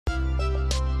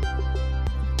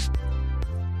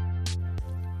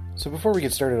So before we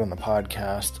get started on the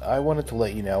podcast, I wanted to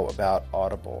let you know about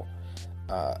Audible.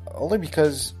 Only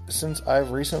because since I've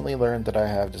recently learned that I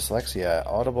have dyslexia,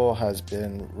 Audible has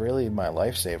been really my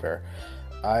lifesaver.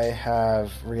 I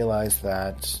have realized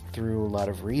that through a lot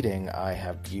of reading, I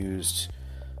have used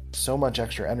so much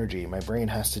extra energy. My brain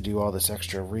has to do all this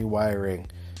extra rewiring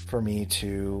for me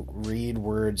to read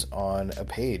words on a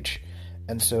page.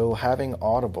 And so having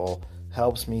Audible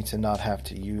helps me to not have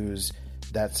to use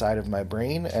that side of my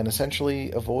brain and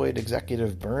essentially avoid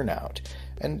executive burnout.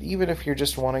 And even if you're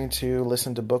just wanting to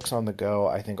listen to books on the go,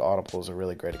 I think Audible is a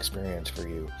really great experience for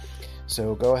you.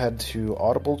 So go ahead to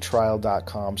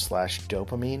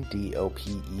audibletrial.com/dopamine,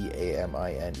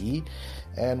 DOPEAMINE.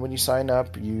 And when you sign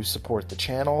up, you support the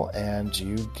channel and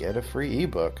you get a free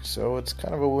ebook. So it's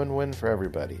kind of a win-win for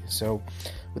everybody. So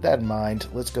with that in mind,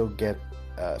 let's go get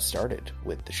started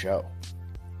with the show.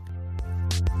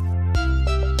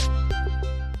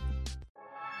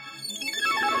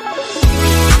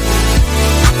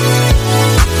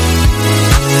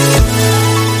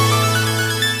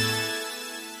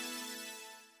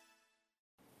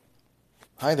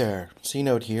 Hi there,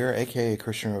 C-Note here, aka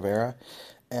Christian Rivera,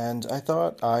 and I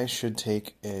thought I should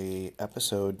take a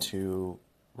episode to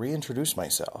reintroduce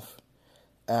myself,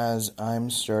 as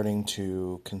I'm starting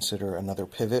to consider another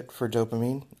pivot for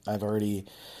dopamine. I've already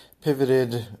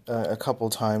pivoted a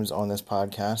couple times on this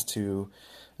podcast to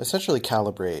essentially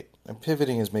calibrate. And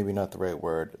pivoting is maybe not the right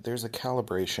word. There's a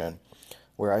calibration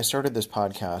where I started this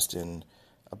podcast in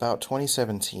about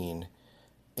 2017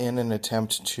 in an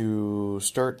attempt to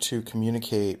start to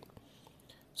communicate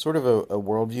sort of a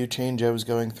worldview change I was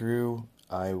going through.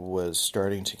 I was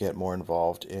starting to get more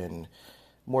involved in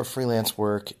more freelance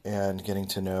work and getting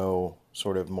to know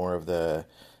sort of more of the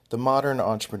modern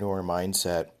entrepreneur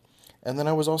mindset. And then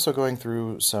I was also going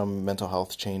through some mental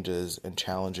health changes and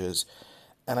challenges.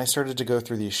 And I started to go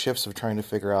through these shifts of trying to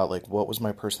figure out like what was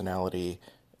my personality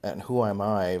and who am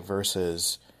I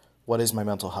versus what is my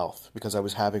mental health, because I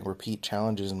was having repeat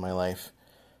challenges in my life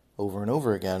over and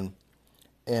over again,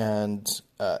 and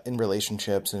in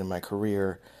relationships and in my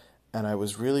career, and I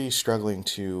was really struggling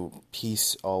to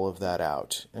piece all of that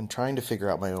out and trying to figure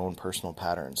out my own personal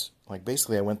patterns. Like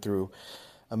basically I went through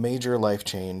a major life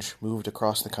change, moved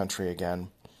across the country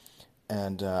again,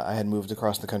 and I had moved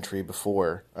across the country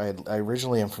before. I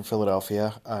originally am from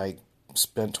Philadelphia. I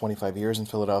spent 25 years in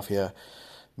Philadelphia,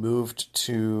 moved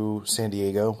to San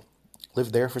Diego,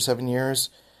 lived there for 7 years,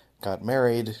 got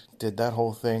married, did that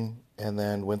whole thing, and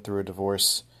then went through a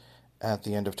divorce at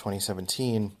the end of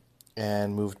 2017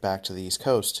 and moved back to the East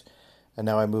Coast. And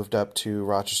now I moved up to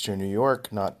Rochester, New York,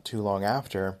 not too long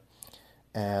after,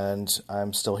 and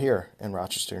I'm still here in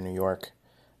Rochester, New York.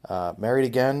 Married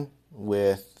again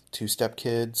with 2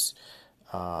 stepkids,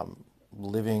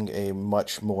 living a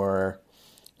much more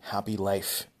happy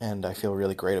life, and I feel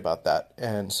really great about that.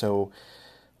 And so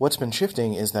what's been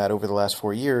shifting is that over the last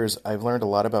 4 years, I've learned a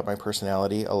lot about my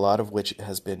personality, a lot of which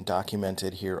has been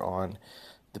documented here on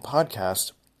the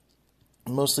podcast.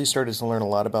 Mostly started to learn a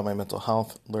lot about my mental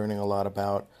health, learning a lot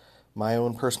about my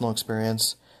own personal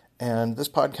experience, and this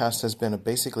podcast has been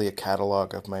basically a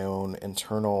catalog of my own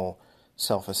internal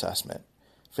self-assessment,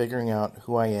 figuring out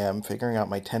who I am, figuring out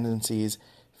my tendencies,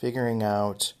 figuring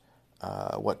out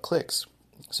what clicks.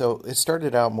 So it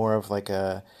started out more of like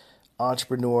a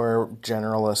entrepreneur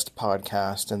generalist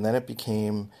podcast, and then it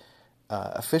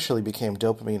officially became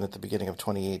Dopamine at the beginning of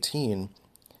 2018,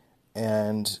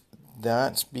 and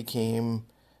that became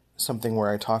something where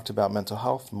I talked about mental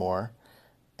health more.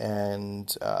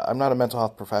 And I'm not a mental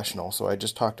health professional, so I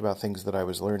just talked about things that I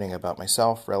was learning about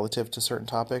myself relative to certain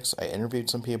topics. I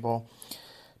interviewed some people,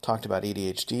 talked about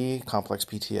ADHD, complex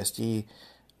PTSD,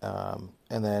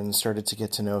 and then started to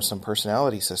get to know some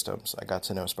personality systems. I got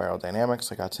to know spiral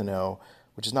dynamics. I got to know,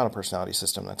 which is not a personality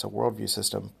system, that's a worldview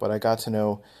system, but I got to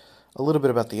know a little bit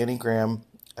about the Enneagram.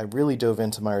 I really dove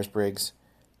into Myers-Briggs,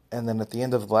 and then at the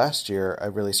end of last year, I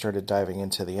really started diving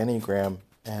into the Enneagram,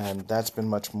 and that's been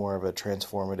much more of a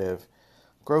transformative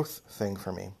growth thing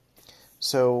for me.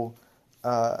 So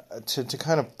to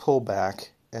kind of pull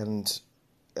back and,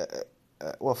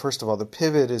 well, first of all, the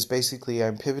pivot is basically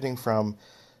I'm pivoting from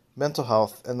mental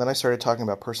health, and then I started talking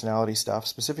about personality stuff,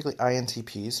 specifically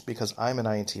INTPs, because I'm an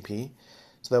INTP.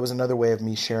 So that was another way of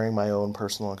me sharing my own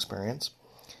personal experience.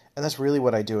 And that's really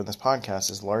what I do in this podcast,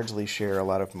 is largely share a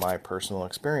lot of my personal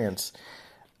experience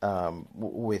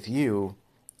with you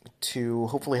to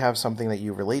hopefully have something that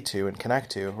you relate to and connect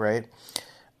to, right?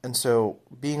 And so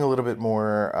being a little bit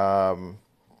more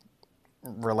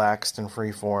relaxed and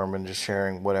free form and just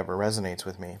sharing whatever resonates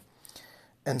with me.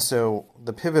 And so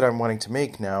the pivot I'm wanting to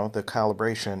make now, the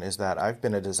calibration, is that I've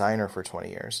been a designer for 20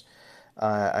 years.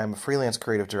 I'm a freelance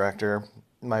creative director.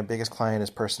 My biggest client is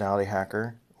Personality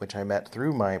Hacker, which I met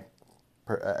through my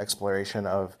exploration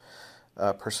of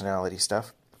personality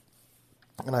stuff.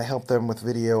 And I help them with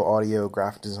video, audio,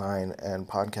 graphic design, and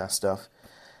podcast stuff.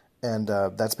 And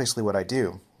that's basically what I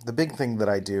do. The big thing that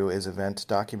I do is event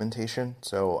documentation.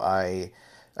 So I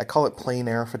call it plein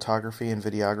air photography and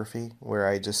videography, where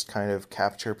I just kind of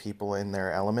capture people in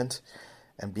their element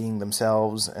and being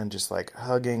themselves and just like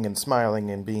hugging and smiling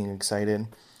and being excited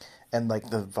and like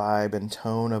the vibe and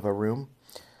tone of a room.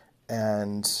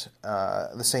 And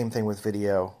the same thing with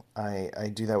video.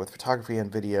 I do that with photography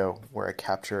and video where I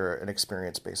capture an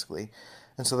experience basically.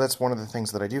 And so that's one of the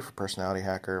things that I do for Personality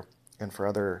Hacker and for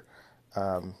other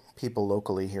people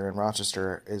locally here in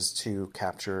Rochester is to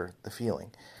capture the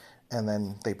feeling. And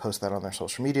then they post that on their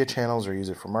social media channels or use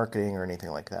it for marketing or anything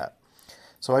like that.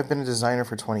 So I've been a designer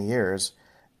for 20 years.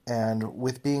 And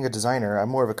with being a designer, I'm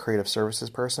more of a creative services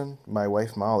person. My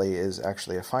wife, Molly, is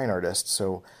actually a fine artist.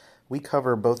 So we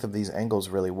cover both of these angles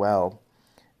really well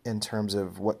in terms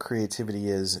of what creativity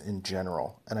is in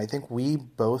general. And I think we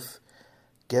both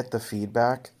get the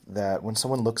feedback that when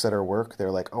someone looks at our work,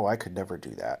 they're like, oh, I could never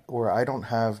do that. Or I don't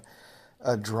have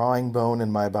a drawing bone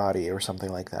in my body or something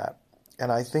like that.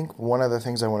 And I think one of the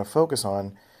things I want to focus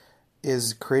on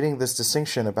is creating this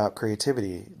distinction about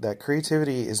creativity, that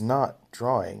creativity is not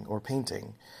drawing or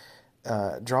painting.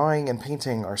 Drawing and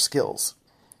painting are skills.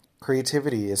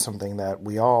 Creativity is something that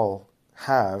we all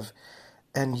have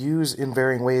and use in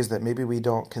varying ways that maybe we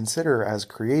don't consider as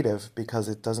creative because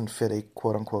it doesn't fit a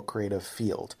quote-unquote creative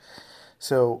field.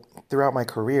 So throughout my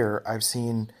career, I've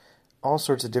seen all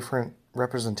sorts of different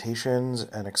representations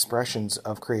and expressions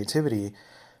of creativity,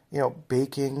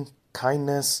 baking,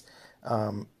 kindness,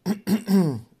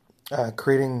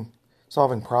 creating,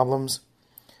 solving problems,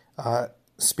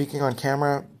 speaking on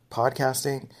camera,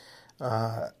 podcasting,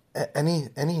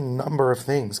 any number of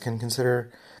things can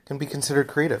be considered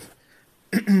creative.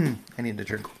 I need to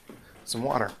drink some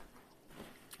water,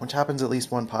 which happens at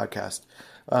least one podcast,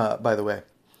 by the way.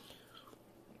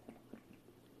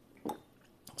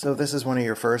 So if this is one of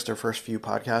your first few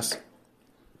podcasts,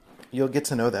 you'll get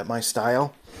to know that my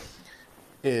style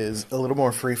is a little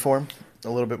more freeform, a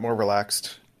little bit more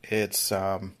relaxed. It's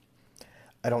I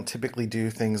don't typically do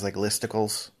things like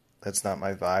listicles. That's not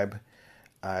my vibe.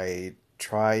 I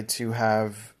try to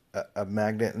have a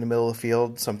magnet in the middle of the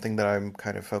field, something that I'm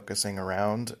kind of focusing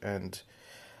around, and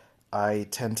I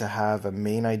tend to have a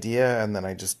main idea, and then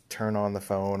I just turn on the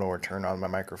phone or turn on my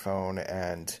microphone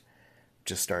and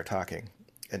just start talking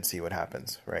and see what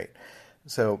happens, right?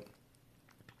 So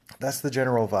that's the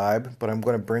general vibe, but I'm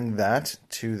going to bring that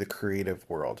to the creative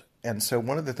world. And so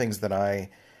one of the things that I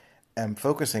am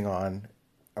focusing on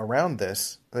around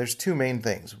this, there's two main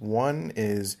things. One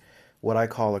is what I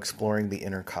call exploring the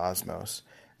inner cosmos.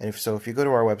 And if you go to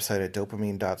our website at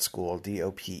dopamine.school,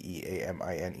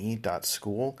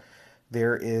 DOPEAMINE.school,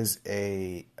 there is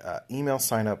a email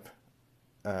sign up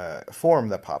form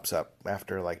that pops up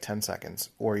after like 10 seconds,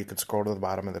 or you could scroll to the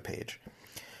bottom of the page.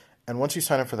 And once you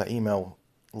sign up for that email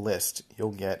list,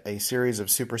 you'll get a series of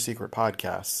super secret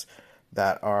podcasts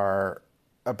that are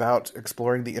about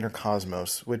exploring the inner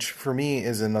cosmos, which for me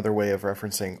is another way of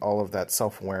referencing all of that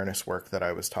self-awareness work that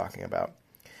I was talking about.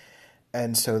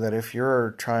 And so that if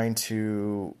you're trying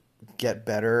to get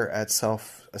better at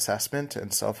self-assessment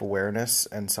and self-awareness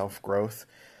and self-growth,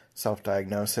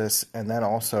 self-diagnosis, and then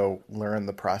also learn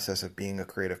the process of being a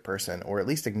creative person, or at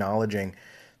least acknowledging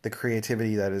the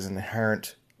creativity that is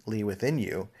inherently within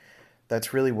you,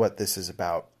 that's really what this is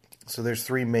about. So there's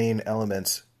three main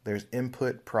elements. There's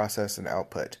input, process, and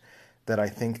output that I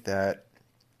think that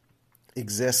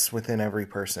exists within every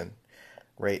person,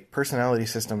 right? Personality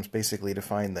systems basically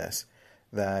define this,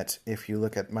 that if you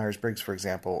look at Myers-Briggs, for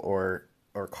example, or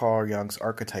Carl Jung's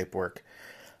archetype work,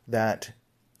 that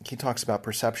he talks about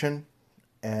perception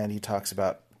and he talks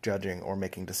about judging or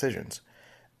making decisions.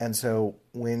 And so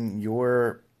when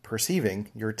you're perceiving,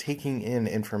 you're taking in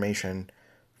information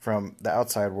from the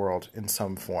outside world in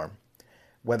some form,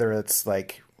 whether it's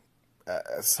like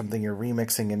something you're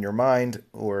remixing in your mind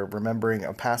or remembering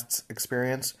a past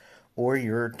experience, or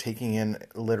you're taking in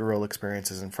literal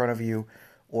experiences in front of you,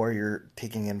 or you're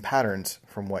taking in patterns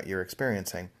from what you're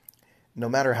experiencing. No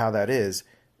matter how that is,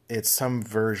 it's some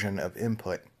version of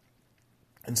input.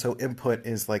 And so input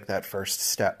is like that first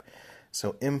step.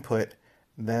 So input,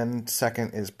 then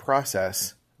second is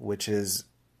process, which is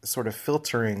sort of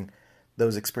filtering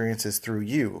those experiences through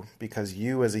you, because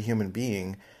you as a human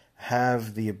being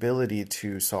have the ability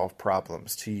to solve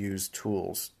problems, to use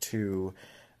tools, to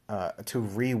to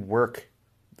rework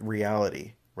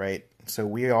reality, right? So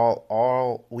we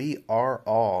are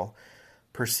all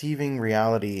perceiving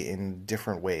reality in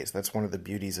different ways. That's one of the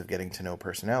beauties of getting to know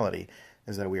personality,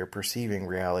 is that we are perceiving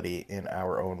reality in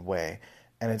our own way.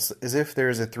 And it's as if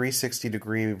there's a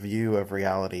 360-degree view of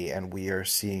reality and we are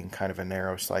seeing kind of a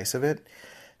narrow slice of it.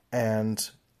 And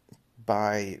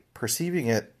by perceiving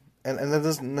it, and that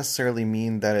doesn't necessarily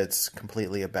mean that it's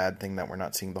completely a bad thing that we're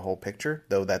not seeing the whole picture,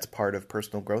 though that's part of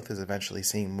personal growth, is eventually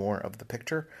seeing more of the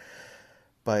picture,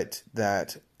 but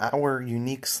that our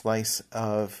unique slice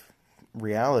of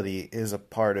reality is a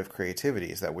part of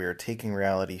creativity, is that we are taking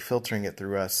reality, filtering it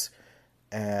through us,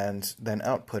 and then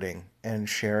outputting and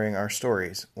sharing our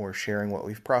stories, or sharing what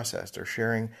we've processed, or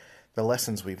sharing the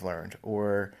lessons we've learned,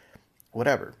 or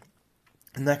whatever.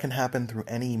 And that can happen through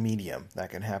any medium. That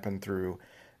can happen through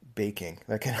baking.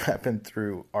 That can happen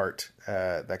through art.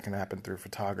 That can happen through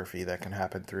photography. That can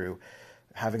happen through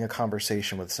having a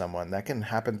conversation with someone. That can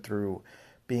happen through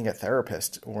being a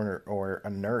therapist, or a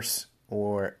nurse,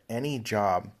 or any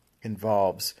job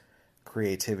involves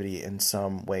creativity in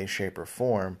some way, shape, or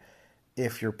form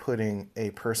if you're putting a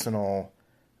personal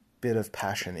bit of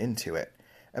passion into it.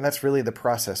 And that's really the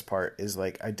process part, is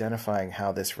like identifying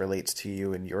how this relates to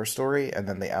you and your story, and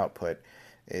then the output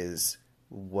is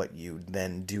what you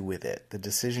then do with it. The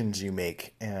decisions you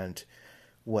make and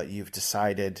what you've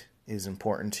decided is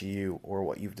important to you, or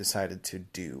what you've decided to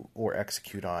do or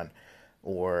execute on,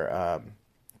 or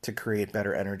to create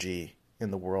better energy in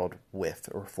the world with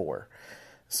or for.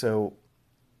 So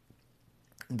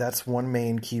that's one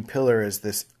main key pillar, is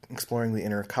this exploring the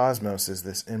inner cosmos, is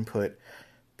this input,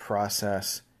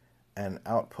 process, and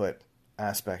output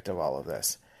aspect of all of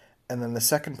this. And then the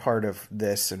second part of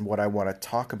this, and what I want to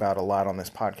talk about a lot on this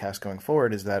podcast going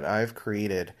forward, is that I've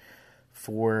created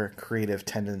 4 creative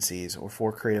tendencies, or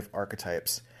 4 creative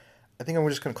archetypes. I think I'm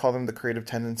just going to call them the creative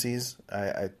tendencies.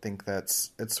 I think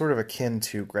it's sort of akin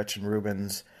to Gretchen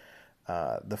Rubin's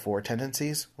The 4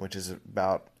 Tendencies, which is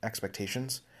about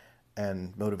expectations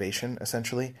and motivation,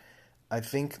 essentially. I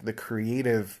think the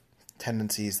creative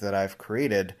tendencies that I've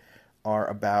created are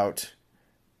about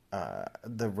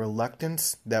the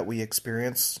reluctance that we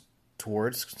experience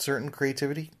towards certain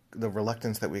creativity, the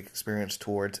reluctance that we experience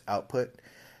towards output,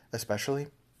 especially,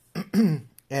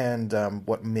 and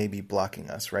what may be blocking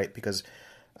us, right? Because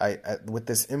I with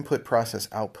this input, process,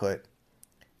 output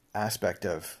aspect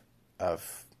of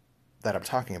that I'm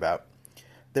talking about,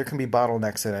 there can be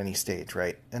bottlenecks at any stage,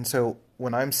 right? And so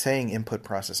when I'm saying input,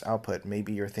 process, output,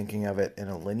 maybe you're thinking of it in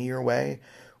a linear way,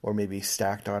 or maybe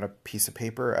stacked on a piece of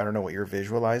paper. I don't know what you're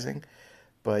visualizing,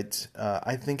 but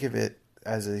I think of it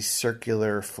as a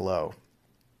circular flow.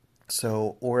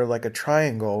 So, or like a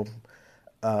triangle,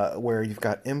 where you've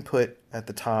got input at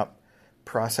the top,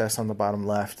 process on the bottom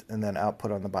left, and then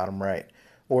output on the bottom right.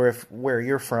 Or if where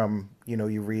you're from,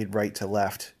 you read right to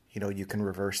left, you can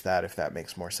reverse that if that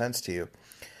makes more sense to you.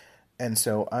 And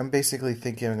so I'm basically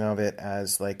thinking of it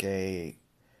as like a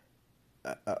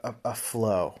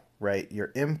flow, right?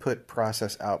 Your input,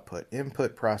 process, output,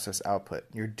 input, process, output.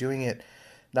 You're doing it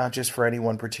not just for any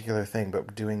one particular thing,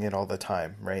 but doing it all the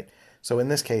time, right? So in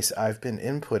this case, I've been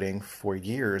inputting for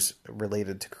years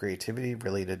related to creativity,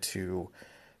 related to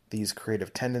these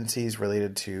creative tendencies,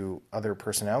 related to other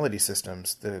personality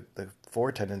systems, the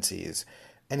 4 tendencies,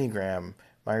 Enneagram,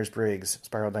 Myers-Briggs,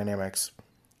 spiral dynamics,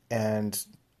 and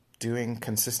doing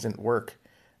consistent work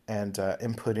and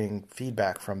inputting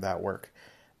feedback from that work.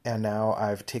 And now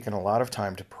I've taken a lot of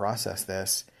time to process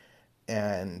this,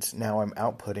 and now I'm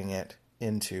outputting it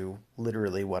into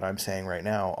literally what I'm saying right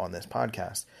now on this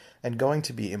podcast, and going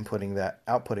to be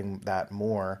outputting that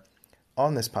more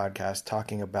on this podcast,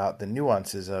 talking about the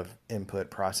nuances of input,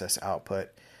 process, output,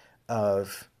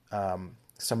 of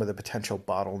some of the potential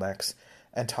bottlenecks,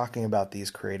 and talking about these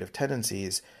creative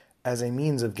tendencies as a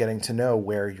means of getting to know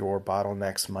where your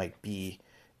bottlenecks might be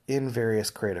in various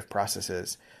creative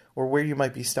processes, or where you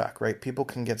might be stuck, right? People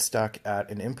can get stuck at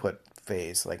an input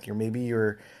phase. Like maybe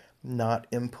you're not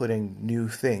inputting new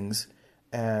things,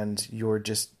 and you're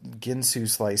just Ginsu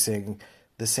slicing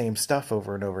the same stuff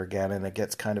over and over again, and it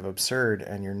gets kind of absurd,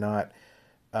 and you're not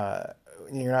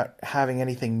having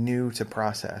anything new to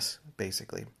process,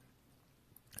 basically.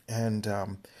 And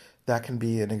that can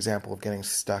be an example of getting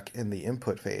stuck in the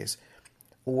input phase,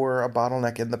 or a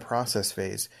bottleneck in the process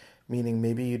phase, meaning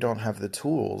maybe you don't have the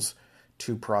tools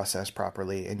to process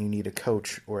properly, and you need a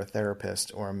coach or a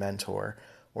therapist or a mentor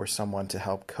or someone to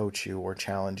help coach you or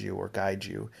challenge you or guide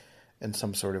you in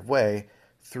some sort of way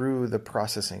through the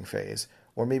processing phase.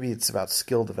 Or maybe it's about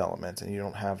skill development and you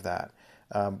don't have that.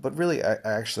 But really,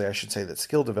 I should say that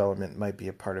skill development might be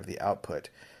a part of the output.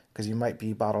 because you might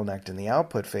be bottlenecked in the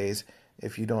output phase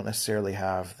if you don't necessarily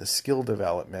have the skill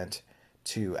development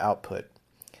to output.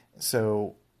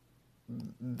 So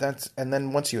and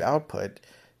then once you output,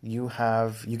 you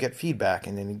get feedback,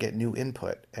 and then you get new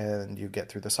input, and you get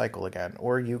through the cycle again,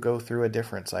 or you go through a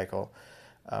different cycle.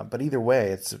 But either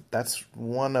way, that's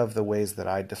one of the ways that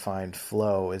I defined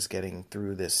flow, is getting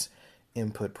through this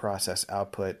input, process,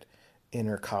 output,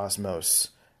 inner cosmos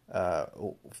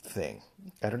thing.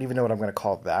 I don't even know what I'm going to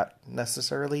call that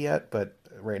necessarily yet, but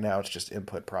right now it's just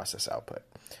input, process, output,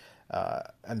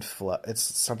 and flow. It's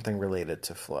something related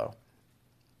to flow,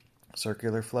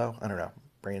 circular flow. I don't know,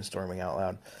 brainstorming out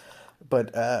loud.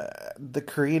 But the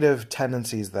creative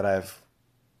tendencies that I've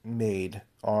made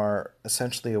are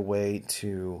essentially a way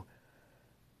to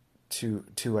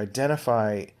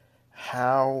identify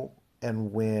how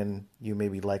and when you may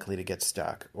be likely to get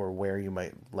stuck, or where you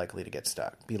might be likely to get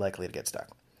stuck.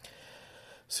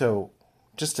 So,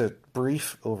 just a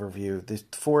brief overview: these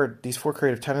four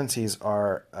creative tendencies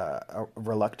are a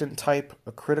reluctant type,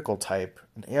 a critical type,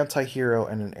 an anti-hero,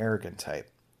 and an arrogant type.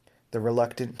 The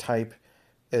reluctant type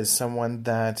is someone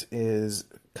that is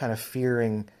kind of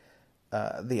fearing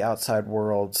the outside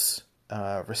world's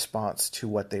response to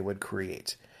what they would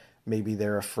create. Maybe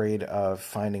they're afraid of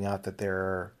finding out that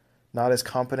they're not as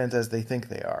competent as they think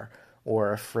they are,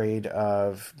 or afraid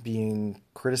of being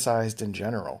criticized in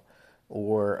general,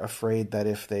 or afraid that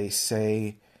if they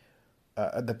say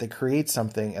that they create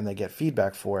something and they get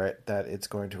feedback for it, that it's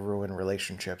going to ruin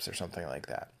relationships or something like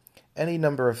that. Any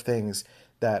number of things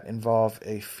that involve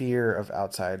a fear of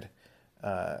outside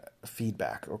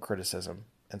feedback or criticism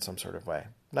in some sort of way.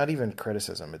 Not even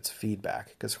criticism, it's feedback,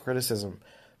 because criticism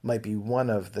might be one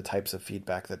of the types of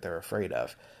feedback that they're afraid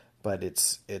of, but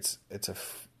it's a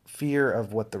fear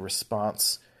of what the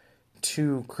response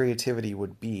to creativity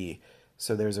would be.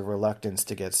 So there's a reluctance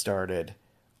to get started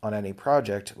on any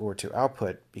project or to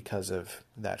output because of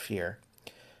that fear.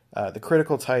 The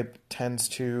critical type tends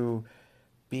to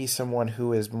be someone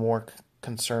who is more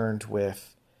concerned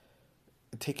with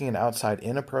taking an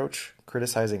outside-in approach,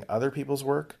 criticizing other people's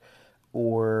work,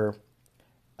 or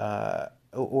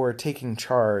taking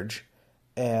charge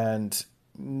and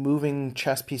moving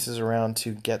chess pieces around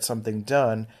to get something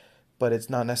done, but it's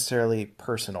not necessarily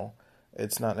personal.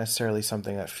 It's not necessarily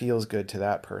something that feels good to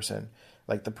that person.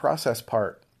 Like, the process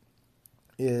part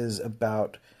is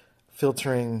about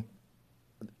filtering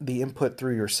the input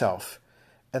through yourself.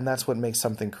 And that's what makes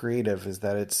something creative, is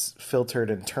that it's filtered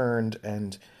and turned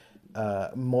and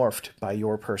morphed by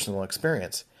your personal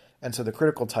experience. And so the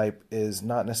critical type is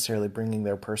not necessarily bringing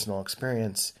their personal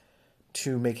experience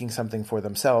to making something for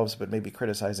themselves, but maybe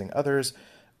criticizing others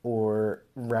or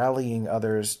rallying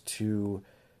others to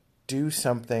do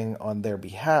something on their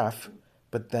behalf,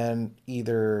 but then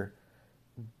either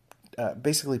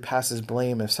basically passes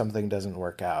blame if something doesn't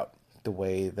work out the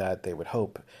way that they would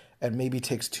hope, and maybe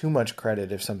takes too much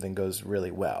credit if something goes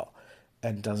really well,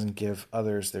 and doesn't give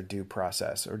others their due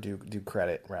process, or due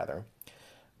credit, rather.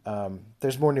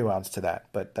 There's more nuance to that,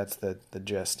 but that's the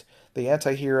gist. The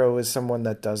anti-hero is someone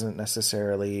that doesn't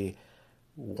necessarily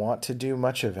want to do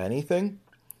much of anything,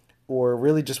 or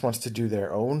really just wants to do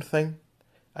their own thing,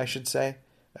 I should say.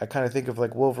 I kind of think of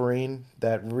like Wolverine,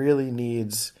 that really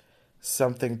needs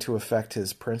something to affect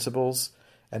his principles,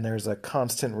 and there's a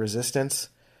constant resistance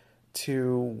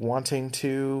to wanting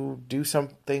to do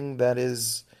something that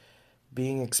is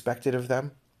being expected of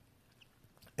them.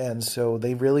 And so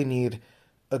they really need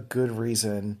a good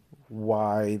reason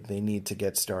why they need to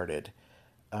get started.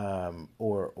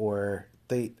 Or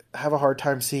they have a hard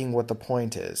time seeing what the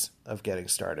point is of getting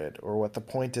started, or what the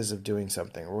point is of doing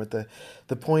something, or what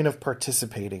the point of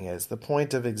participating is, the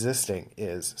point of existing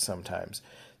is sometimes.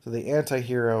 So the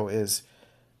anti-hero is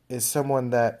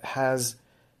someone that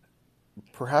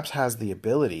perhaps has the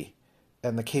ability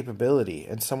and the capability,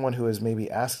 and someone who is maybe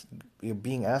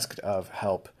being asked of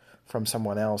help from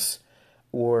someone else,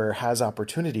 or has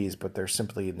opportunities, but they're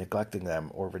simply neglecting them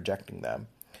or rejecting them.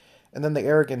 And then the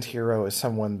arrogant hero is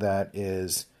someone that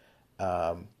is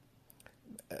that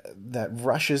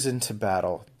rushes into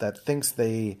battle, that thinks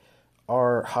they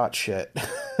are hot shit,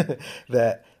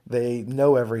 that they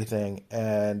know everything,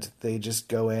 and they just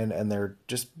go in and they're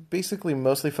just basically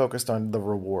mostly focused on the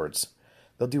rewards.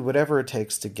 They'll do whatever it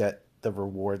takes to get the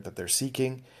reward that they're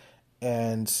seeking,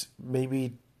 and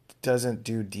maybe doesn't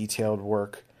do detailed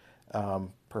work,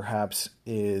 perhaps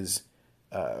is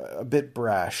a bit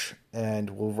brash,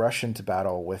 and will rush into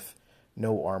battle with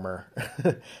no armor,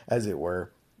 as it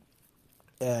were,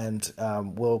 and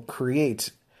will create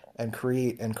and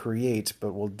create and create,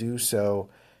 but will do so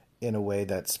in a way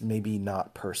that's maybe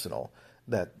not personal.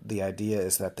 that the idea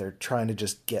is that they're trying to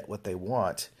just get what they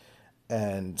want,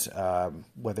 and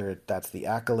whether that's the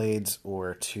accolades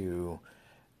or to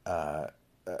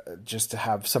just to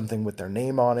have something with their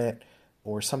name on it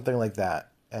or something like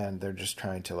that, and they're just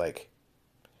trying to like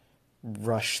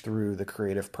rush through the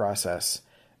creative process,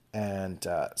 and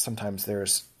sometimes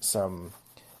there's some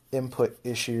input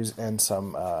issues and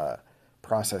some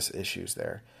process issues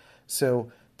there.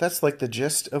 So that's like the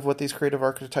gist of what these creative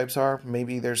archetypes are.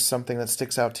 Maybe there's something that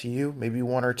sticks out to you, maybe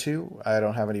one or two. I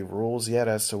don't have any rules yet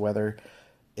as to whether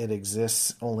it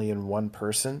exists only in one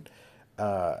person,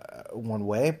 one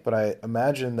way. But I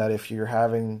imagine that if you're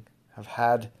have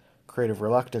had creative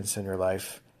reluctance in your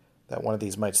life, that one of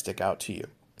these might stick out to you.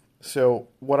 So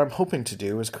what I'm hoping to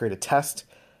do is create a test,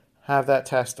 have that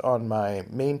test on my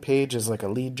main page as like a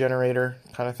lead generator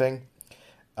kind of thing,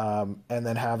 and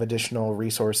then have additional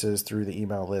resources through the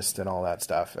email list and all that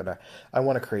stuff. And I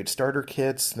want to create starter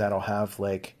kits that'll have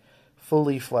like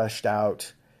fully fleshed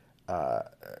out uh,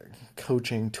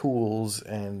 coaching tools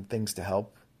and things to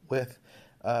help with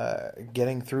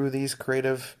getting through these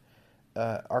creative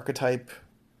archetype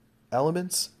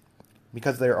elements,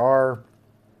 because there are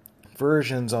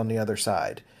versions on the other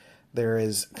side. There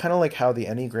is kind of like how the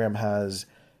Enneagram has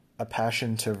a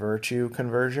passion to virtue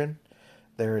conversion.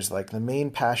 There's like the main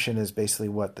passion is basically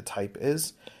what the type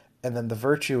is, and then the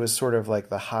virtue is sort of like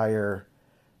the higher,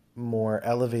 more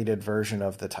elevated version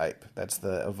of the type. That's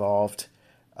the evolved,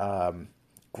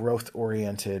 growth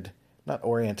oriented, not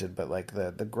oriented, but like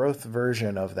the growth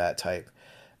version of that type.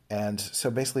 And so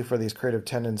basically for these creative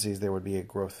tendencies, there would be a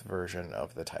growth version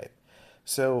of the type.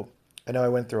 So I know I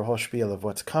went through a whole spiel of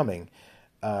what's coming,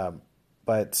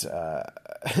 but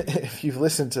if you've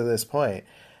listened to this point,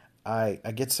 I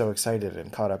get so excited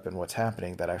and caught up in what's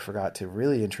happening that I forgot to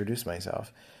really introduce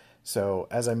myself. So,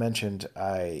 as I mentioned,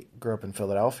 I grew up in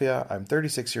Philadelphia. I'm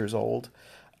 36 years old.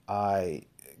 I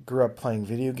grew up playing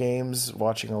video games,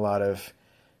 watching a lot of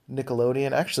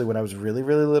Nickelodeon. Actually, when I was really,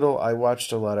 really little, I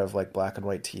watched a lot of like black and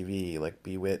white TV, like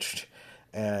Bewitched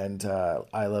and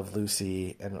I Love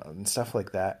Lucy and stuff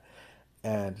like that.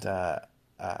 And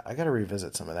I got to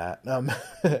revisit some of that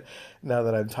now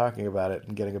that I'm talking about it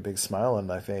and getting a big smile on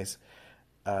my face.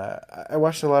 I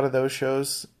watched a lot of those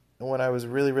shows when I was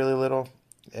really, really little.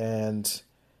 And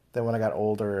then when I got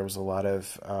older, it was a lot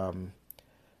of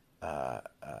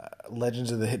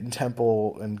Legends of the Hidden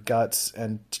Temple and Guts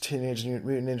and Teenage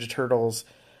Mutant Ninja Turtles,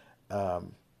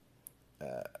 um,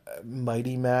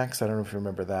 Mighty Max. I don't know if you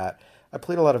remember that. I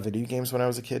played a lot of video games when I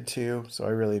was a kid too, so I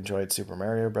really enjoyed Super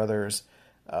Mario Brothers,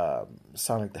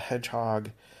 Sonic the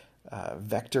Hedgehog,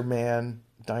 Vector Man,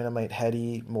 Dynamite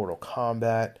Headdy, Mortal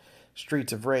Kombat,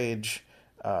 Streets of Rage.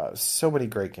 So many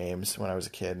great games when I was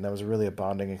a kid, and that was really a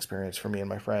bonding experience for me and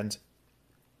my friends.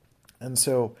 And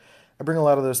so I bring a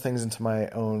lot of those things into my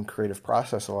own creative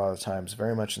process a lot of times,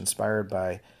 very much inspired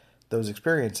by those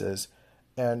experiences.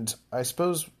 And I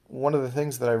suppose one of the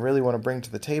things that I really want to bring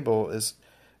to the table is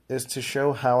to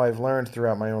show how I've learned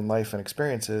throughout my own life and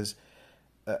experiences,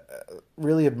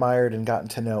 really admired and gotten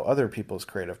to know other people's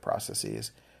creative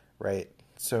processes, right?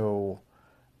 So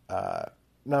uh,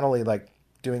 not only like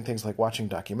doing things like watching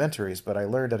documentaries, but I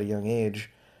learned at a young age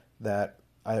that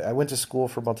I went to school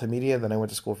for multimedia, then I went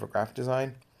to school for graphic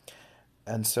design.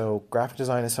 And so graphic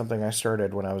design is something I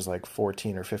started when I was like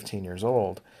 14 or 15 years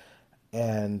old.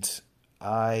 And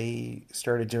I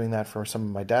started doing that for some of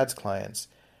my dad's clients.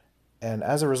 And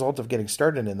as a result of getting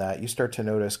started in that, you start to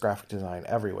notice graphic design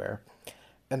everywhere.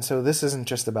 And so this isn't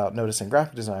just about noticing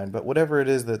graphic design, but whatever it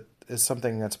is that is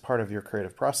something that's part of your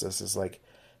creative process is like,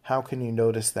 how can you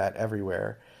notice that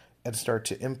everywhere and start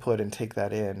to input and take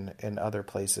that in other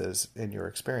places in your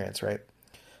experience, right?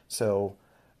 So,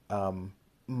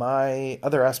 my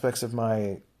other aspects of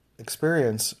my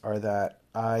experience are that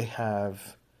I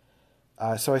have.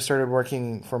 So I started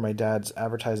working for my dad's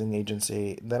advertising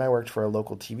agency. Then I worked for a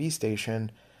local TV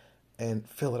station in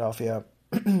Philadelphia.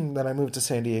 Then I moved to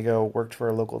San Diego, worked for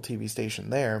a local TV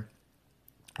station there.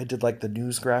 I did like the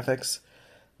news graphics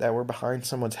that were behind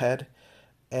someone's head.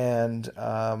 And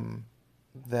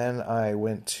then I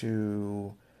went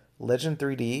to Legend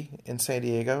 3D in San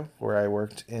Diego, where I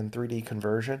worked in 3D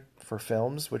conversion for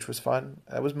films, which was fun.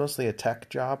 It was mostly a tech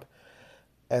job.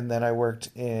 And then I worked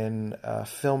in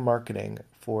film marketing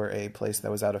for a place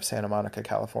that was out of Santa Monica,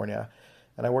 California.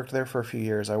 And I worked there for a few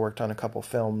years. I worked on a couple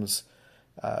films,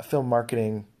 film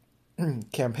marketing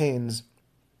campaigns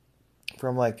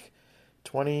from like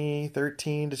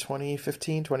 2013 to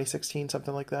 2015, 2016,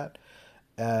 something like that.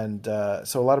 And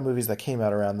so a lot of movies that came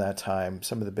out around that time,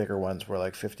 some of the bigger ones were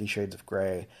like 50 Shades of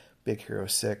Grey, Big Hero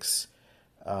 6,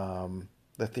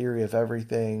 The Theory of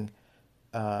Everything,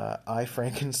 I,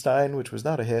 Frankenstein, which was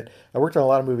not a hit. I worked on a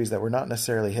lot of movies that were not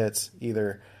necessarily hits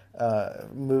either.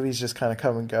 Movies just kind of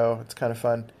come and go. It's kind of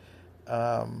fun.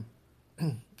 Um,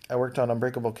 I worked on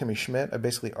Unbreakable Kimmy Schmidt. I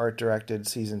basically art directed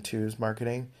season two's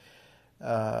marketing.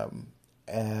 Um,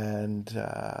 and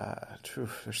there's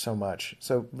so much.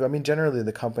 So, I mean, generally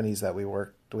the companies that we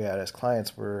had as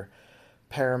clients were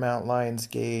Paramount,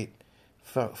 Lionsgate,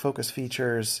 Focus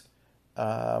Features,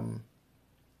 um,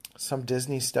 some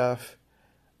Disney stuff,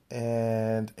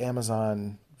 and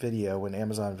Amazon Video. When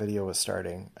Amazon Video was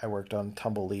starting, I worked on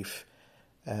Tumbleleaf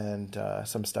and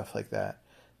some stuff like that.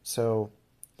 So,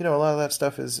 a lot of that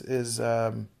stuff is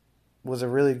was a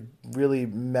really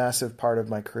massive part of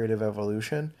my creative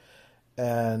evolution.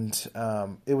 And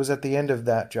it was at the end of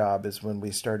that job is when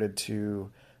we started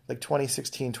to, like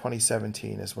 2016,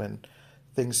 2017 is when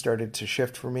things started to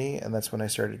shift for me. And that's when I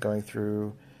started going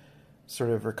through sort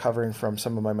of recovering from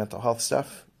some of my mental health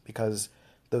stuff because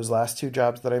those last two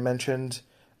jobs that I mentioned,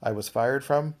 I was fired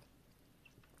from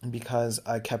because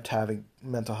I kept having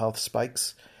mental health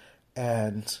spikes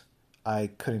and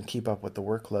I couldn't keep up with the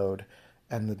workload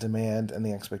and the demand and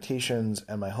the expectations,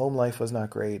 and my home life was not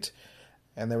great.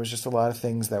 And there was just a lot of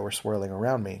things that were swirling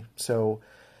around me. So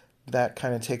that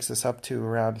kind of takes us up to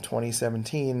around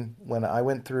 2017 when I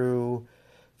went through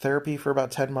therapy for about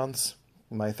 10 months.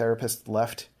 My therapist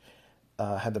left,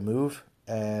 had to move,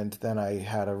 and then I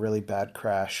had a really bad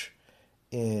crash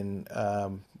in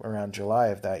around July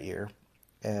of that year.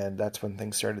 And that's when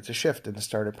things started to shift and I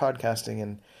started podcasting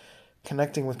and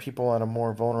connecting with people on a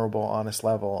more vulnerable, honest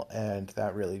level. And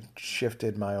that really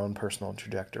shifted my own personal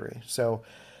trajectory. So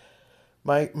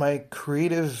my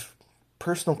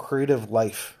personal creative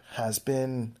life has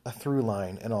been a through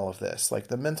line in all of this. Like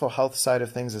the mental health side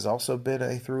of things has also been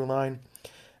a through line,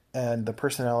 and the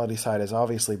personality side has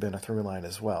obviously been a through line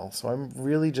as well. So I'm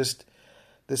really just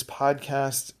this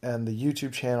podcast and the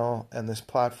YouTube channel and this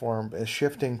platform is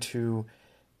shifting to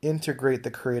integrate the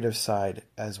creative side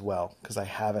as well, because I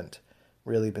haven't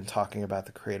really been talking about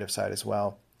the creative side as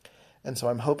well. And so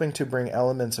I'm hoping to bring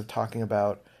elements of talking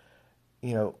about,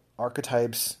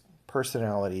 archetypes,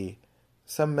 personality,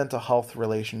 some mental health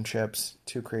relationships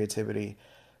to creativity,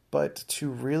 but to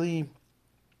really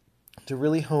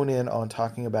hone in on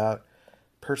talking about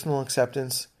personal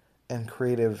acceptance and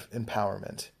creative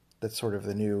empowerment. That's sort of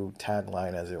the new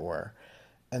tagline, as it were.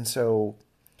 And so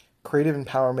creative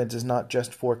empowerment is not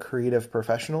just for creative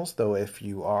professionals, though if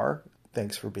you are,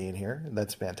 thanks for being here.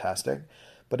 That's fantastic.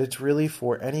 But it's really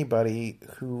for anybody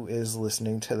who is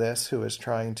listening to this, who is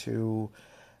trying to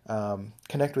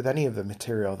connect with any of the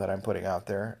material that I'm putting out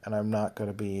there. And uh, I'm not going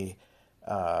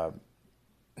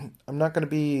to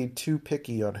be too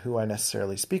picky on who I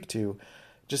necessarily speak to.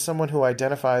 Just someone who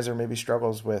identifies or maybe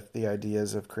struggles with the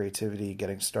ideas of creativity,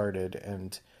 getting started,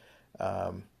 and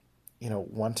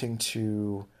wanting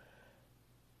to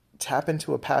tap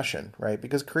into a passion, right?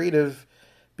 Because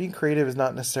being creative is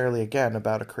not necessarily, again,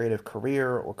 about a creative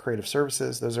career or creative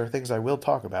services. Those are things I will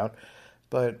talk about.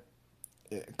 But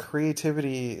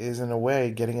creativity is, in a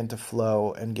way, getting into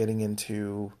flow and getting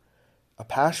into a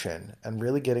passion and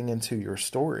really getting into your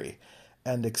story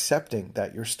and accepting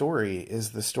that your story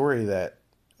is the story that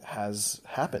has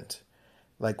happened.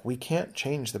 Like, we can't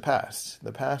change the past.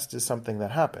 The past is something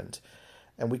that happened.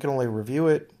 And we can only review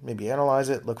it, maybe analyze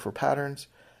it, look for patterns.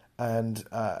 And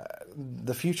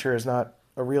the future is not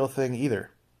a real thing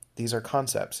either. These are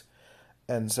concepts.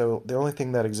 And so the only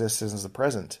thing that exists is the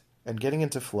present. And getting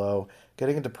into flow,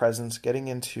 getting into presence, getting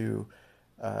into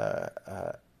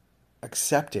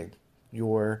accepting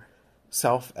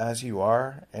yourself as you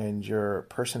are and your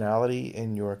personality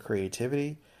and your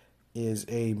creativity is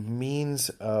a means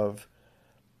of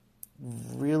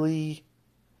really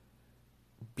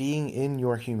being in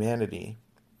your humanity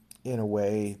in a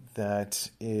way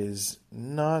that is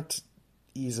not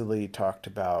easily talked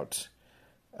about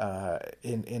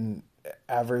in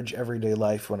average everyday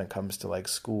life when it comes to like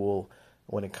school,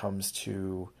 when it comes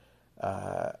to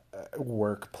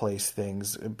workplace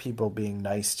things, people being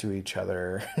nice to each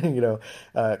other,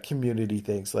 community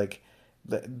things. Like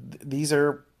these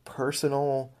are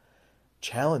personal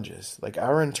challenges. Like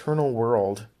our internal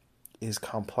world is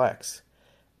complex.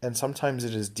 And sometimes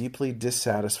it is deeply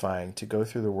dissatisfying to go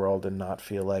through the world and not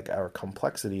feel like our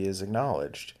complexity is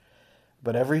acknowledged.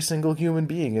 But every single human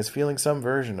being is feeling some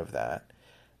version of that.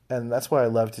 And that's why I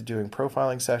loved doing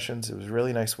profiling sessions. It was a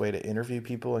really nice way to interview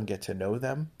people and get to know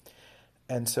them.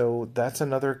 And so that's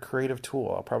another creative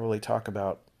tool. I'll probably talk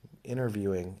about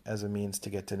interviewing as a means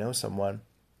to get to know someone.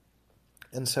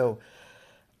 And so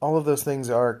all of those things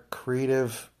are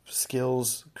creative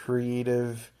skills,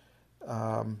 creative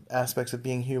aspects of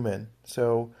being human.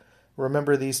 So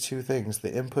remember these two things: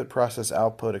 the input, process,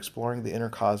 output, exploring the inner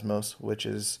cosmos, which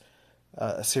is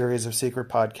a series of secret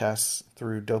podcasts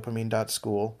through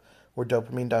dopamine.school or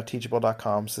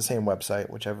dopamine.teachable.com. It's the same website,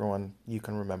 whichever one you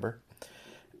can remember.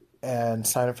 And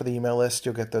sign up for the email list.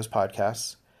 You'll get those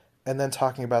podcasts. And then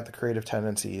talking about the creative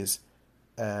tendencies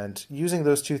and using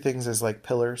those two things as like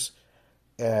pillars,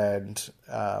 and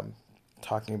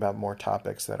talking about more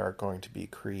topics that are going to be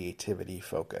creativity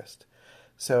focused.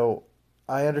 So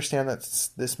I understand that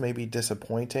this may be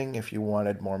disappointing if you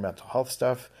wanted more mental health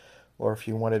stuff or if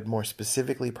you wanted more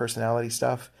specifically personality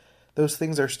stuff. Those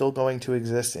things are still going to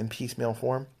exist in piecemeal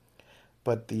form,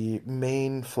 but the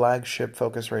main flagship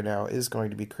focus right now is going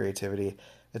to be creativity.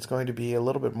 It's going to be a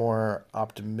little bit more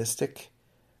optimistic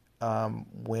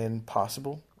when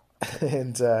possible,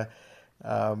 and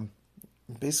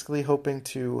basically hoping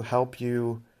to help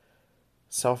you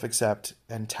self-accept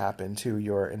and tap into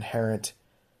your inherent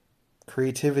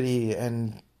creativity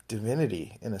and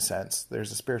divinity in a sense.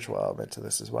 There's a spiritual element to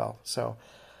this as well. So,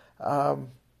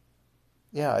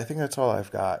 yeah, I think that's all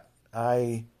I've got.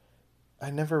 I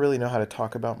never really know how to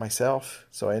talk about myself,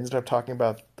 so I ended up talking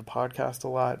about the podcast a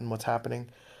lot and what's happening.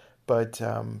 But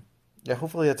yeah,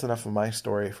 hopefully that's enough of my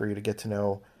story for you to get to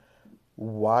know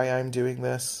why I'm doing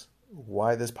this,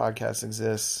 why this podcast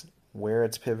exists, where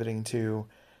it's pivoting to,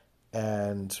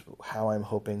 and how I'm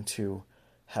hoping to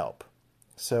help.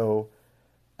 So,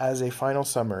 as a final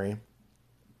summary,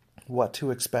 what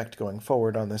to expect going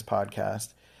forward on this podcast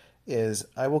is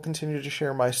I will continue to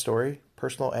share my story,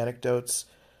 personal anecdotes,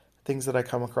 things that I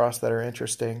come across that are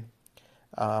interesting.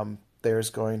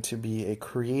 There's going to be a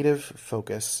creative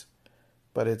focus,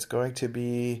 but there's going to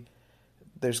be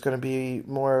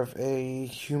more of a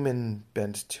human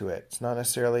bent to it. It's not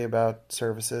necessarily about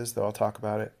services, though I'll talk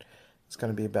about it. It's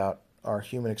going to be about our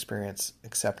human experience,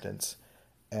 acceptance,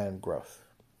 and growth.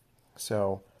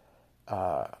 So,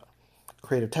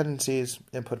 creative tendencies,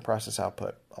 input, process,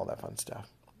 output, all that fun stuff.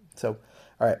 So,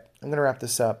 all right, I'm going to wrap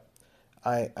this up.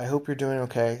 I hope you're doing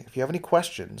okay. If you have any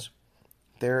questions,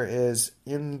 there is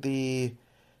in the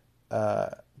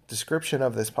description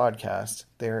of this podcast,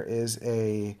 there is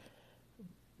a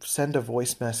send a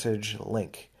voice message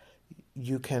link.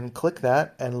 You can click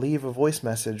that and leave a voice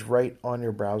message right on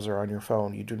your browser on your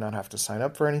phone. You do not have to sign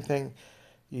up for anything.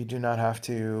 You do not have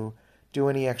to do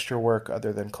any extra work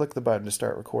other than click the button to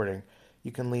start recording.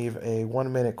 You can leave a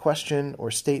 1-minute question or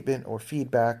statement or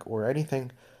feedback or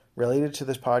anything related to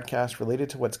this podcast, related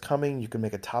to what's coming. You can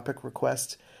make a topic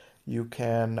request. You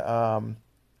can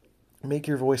make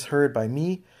your voice heard by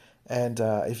me. And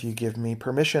if you give me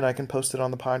permission, I can post it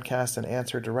on the podcast and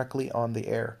answer directly on the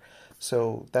air.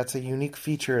 So that's a unique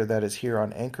feature that is here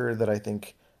on Anchor that I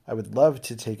think I would love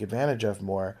to take advantage of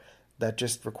more. That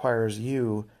just requires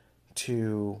you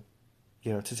to,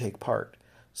 to take part.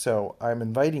 So I'm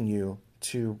inviting you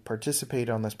to participate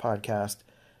on this podcast.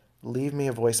 Leave me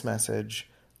a voice message.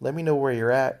 Let me know where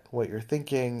you're at, what you're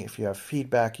thinking. If you have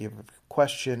feedback, you have a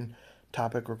question,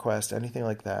 topic request, anything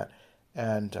like that.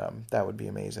 And that would be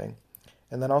amazing.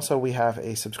 And then also we have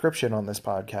a subscription on this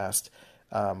podcast,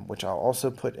 which I'll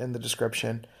also put in the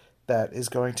description, that is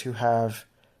going to have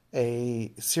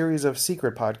a series of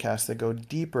secret podcasts that go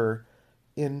deeper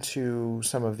into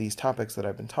some of these topics that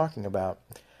I've been talking about.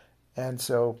 And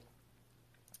so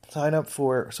sign up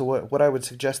for, so what I would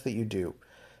suggest that you do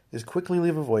is quickly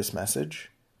leave a voice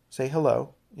message, say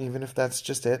hello, even if that's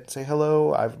just it. Say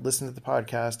hello, I've listened to the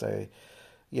podcast,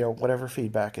 whatever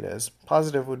feedback it is.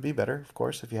 Positive would be better, of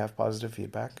course, if you have positive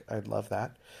feedback. I'd love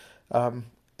that. And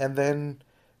then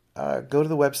go to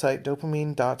the website,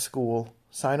 dopamine.school,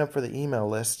 sign up for the email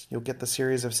list. You'll get the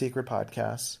series of secret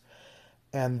podcasts.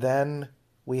 And then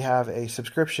we have a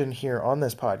subscription here on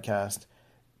this podcast,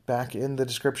 back in the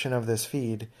description of this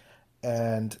feed.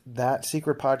 And that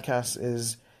secret podcast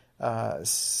is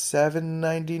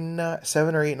 $7.99,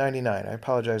 $7 or $8.99. I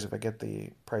apologize if I get the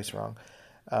price wrong.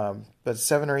 But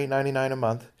 $7 or $8.99 a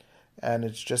month, and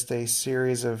it's just a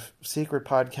series of secret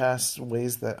podcasts,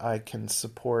 ways that I can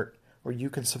support, or you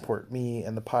can support me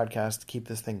and the podcast to keep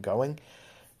this thing going.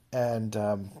 And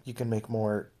you can make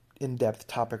more in-depth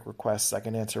topic requests. I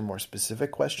can answer more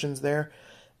specific questions there,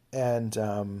 and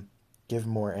give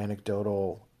more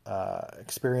anecdotal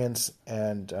experience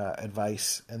and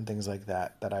advice and things like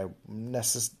that I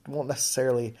won't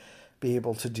necessarily be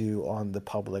able to do on the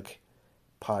public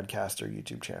podcast or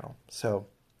YouTube channel. So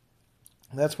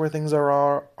that's where things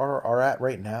are at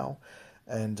right now.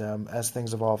 And as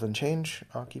things evolve and change,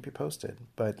 I'll keep you posted.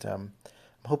 But I'm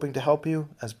hoping to help you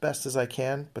as best as I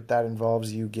can, but that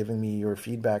involves you giving me your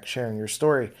feedback, sharing your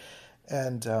story,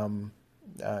 and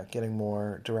getting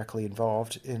more directly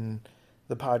involved in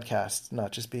the podcast,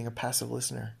 not just being a passive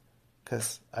listener,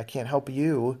 because I can't help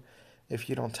you if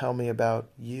you don't tell me about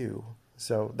you.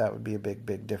 So that would be a big,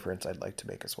 big difference I'd like to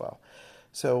make as well.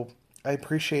 So I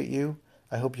appreciate you.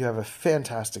 I hope you have a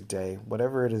fantastic day,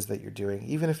 whatever it is that you're doing.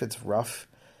 Even if it's rough,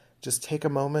 just take a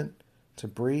moment to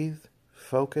breathe,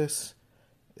 focus.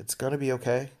 It's going to be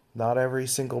okay. Not every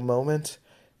single moment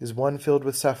is one filled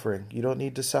with suffering. You don't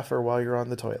need to suffer while you're on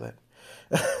the toilet.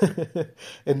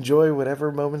 Enjoy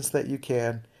whatever moments that you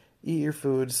can. Eat your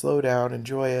food, slow down,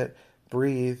 enjoy it,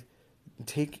 breathe,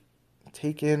 take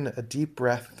in a deep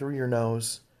breath through your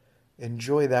nose.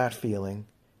 Enjoy that feeling.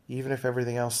 Even if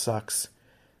everything else sucks,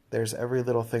 there's every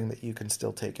little thing that you can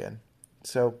still take in.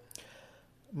 So,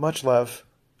 much love,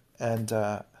 and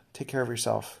take care of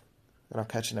yourself. And I'll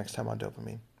catch you next time on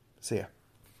Dopamine. See ya.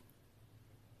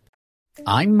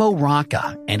 I'm Mo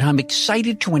Rocca, and I'm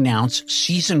excited to announce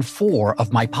Season 4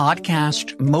 of my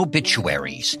podcast,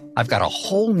 Mobituaries. I've got a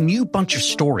whole new bunch of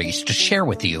stories to share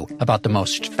with you about the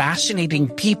most fascinating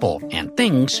people and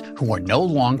things who are no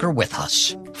longer with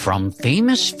us. From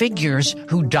famous figures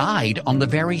who died on the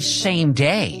very same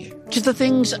day, to the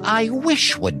things I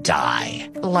wish would die,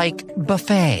 like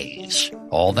buffets.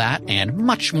 All that and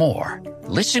much more.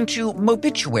 Listen to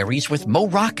Mobituaries with Mo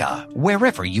Rocca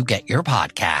wherever you get your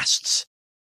podcasts.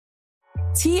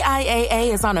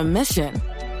 TIAA is on a mission.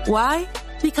 Why?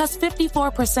 Because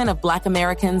 54% of Black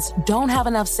Americans don't have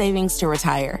enough savings to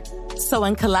retire. So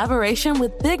in collaboration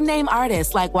with big-name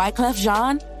artists like Wyclef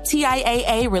Jean,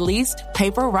 TIAA released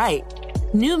Paper Right.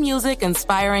 New music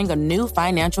inspiring a new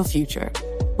financial future.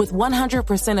 With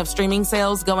 100% of streaming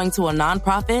sales going to a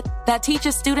nonprofit that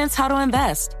teaches students how to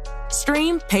invest.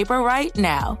 Stream Paper Right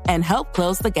now and help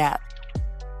close the gap.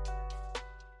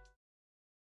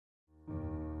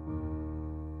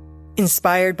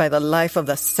 Inspired by the life of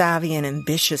the savvy and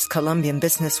ambitious Colombian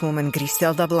businesswoman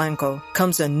Griselda Blanco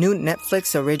comes a new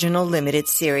Netflix original limited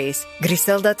series.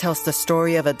 Griselda tells the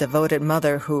story of a devoted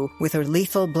mother who, with her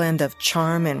lethal blend of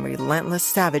charm and relentless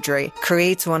savagery,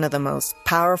 creates one of the most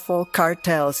powerful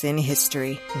cartels in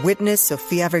history. Witness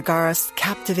Sofia Vergara's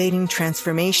captivating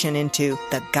transformation into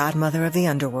the godmother of the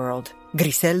underworld.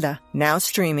 Griselda, now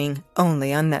streaming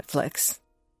only on Netflix.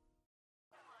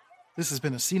 This has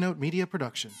been a C-Note Media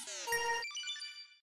production.